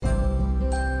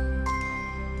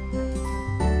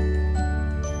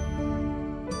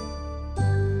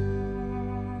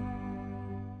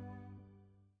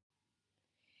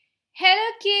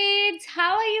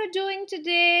doing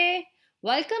today?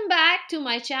 Welcome back to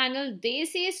my channel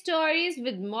Desi Stories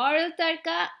with Moral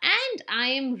Tarka and I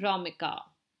am Romika.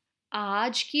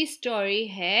 आज की story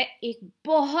है एक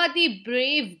बहुत ही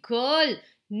brave girl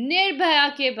Nirbhaya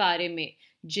के बारे में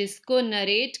जिसको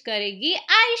नरेट करेगी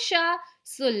Ayesha.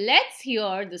 So let's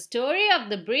hear the story of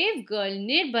the brave girl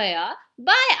Nirbhaya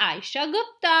by Ayesha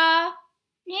Gupta.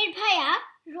 Nirbhaya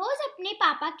रोज अपने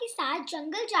पापा के साथ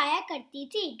जंगल जाया करती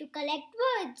थी to collect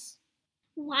woods.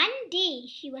 One day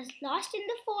she was lost in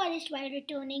the forest while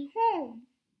returning home.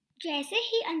 जैसे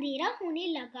ही अंधेरा होने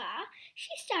लगा,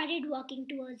 she started walking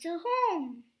towards her home.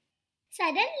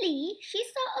 Suddenly, she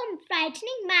saw a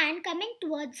frightening man coming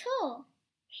towards her.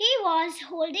 He was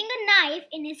holding a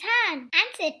knife in his hand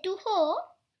and said to her,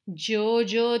 जो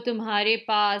जो तुम्हारे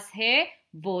पास है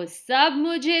वो सब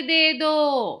मुझे दे दो.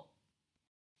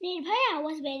 Nirbhaya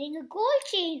was wearing a gold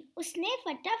chain. उसने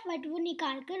फटाफट वो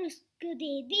निकालकर उसको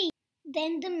दे दी.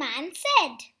 Then the man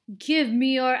said, Give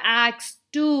me your axe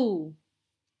too.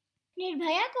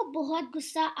 Nirbhaya को बहुत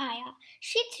गुस्सा आया.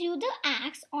 She threw the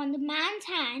axe on the man's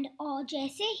hand और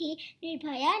जैसे ही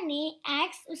निर्भया ने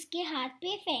axe उसके हाथ पे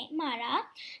मारा,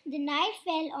 the knife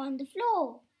fell on the floor.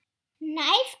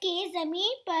 Knife के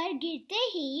जमीन पर गिरते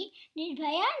ही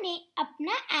निर्भया ने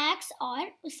अपना एक्स और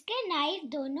उसके नाइफ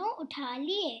दोनों उठा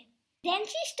लिए. Then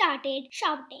she started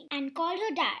shouting and called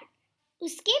her dad.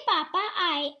 उसके पापा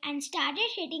आए and started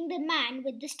hitting the man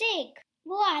with the stick.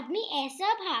 वो आदमी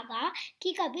ऐसा भागा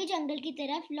कि कभी जंगल की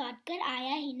तरफ लौटकर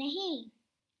आया ही नहीं.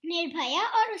 निर्भया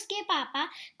और उसके पापा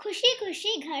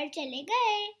खुशी-खुशी घर चले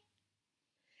गए.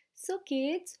 So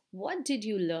kids, what did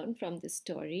you learn from this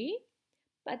story?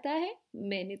 पता है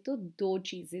मैंने तो दो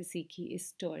चीज़ें सीखी इस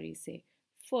स्टोरी से.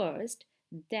 First,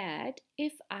 that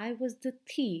if I was the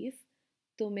thief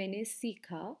तो मैंने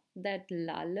सीखा दैट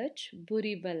लालच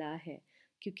बुरी बला है,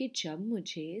 क्योंकि जब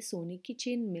मुझे सोने की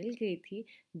चेन मिल गई थी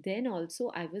then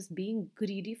also I was being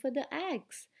greedy for the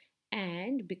eggs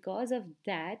and because of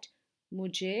that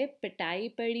मुझे पिटाई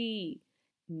पड़ी.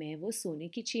 मैं वो सोने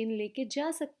की चेन लेके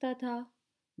जा सकता था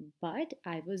but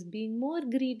I was being more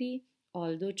greedy.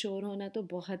 Although चोर होना तो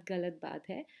बहुत गलत बात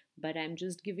है but I am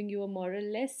just giving you a moral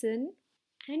lesson.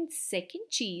 And second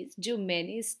चीज़ जो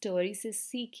मैंने इस स्टोरी से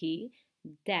सीखी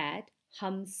दैट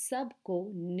हम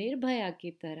सबको निर्भया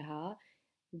की तरह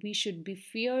we should be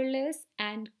fearless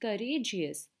and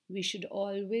courageous. We should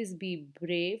always be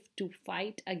brave to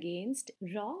fight against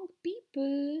wrong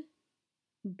people.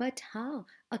 But हाँ,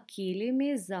 अकेले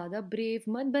में ज़्यादा ब्रेव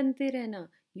मत बनते रहना.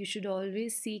 You should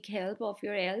always seek help of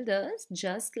your elders,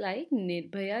 just like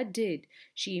Nirbhaya did.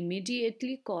 She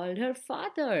immediately called her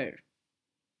father.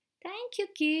 Thank you,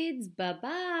 kids.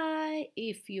 Bye-bye.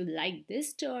 If you like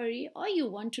this story or you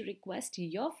want to request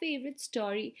your favorite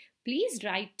story, please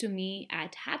write to me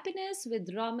at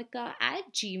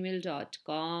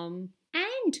happinesswithromika@gmail.com.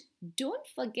 And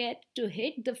don't forget to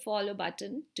hit the follow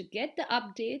button to get the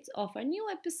updates of our new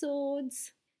episodes.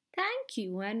 Thank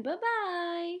you and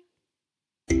bye-bye.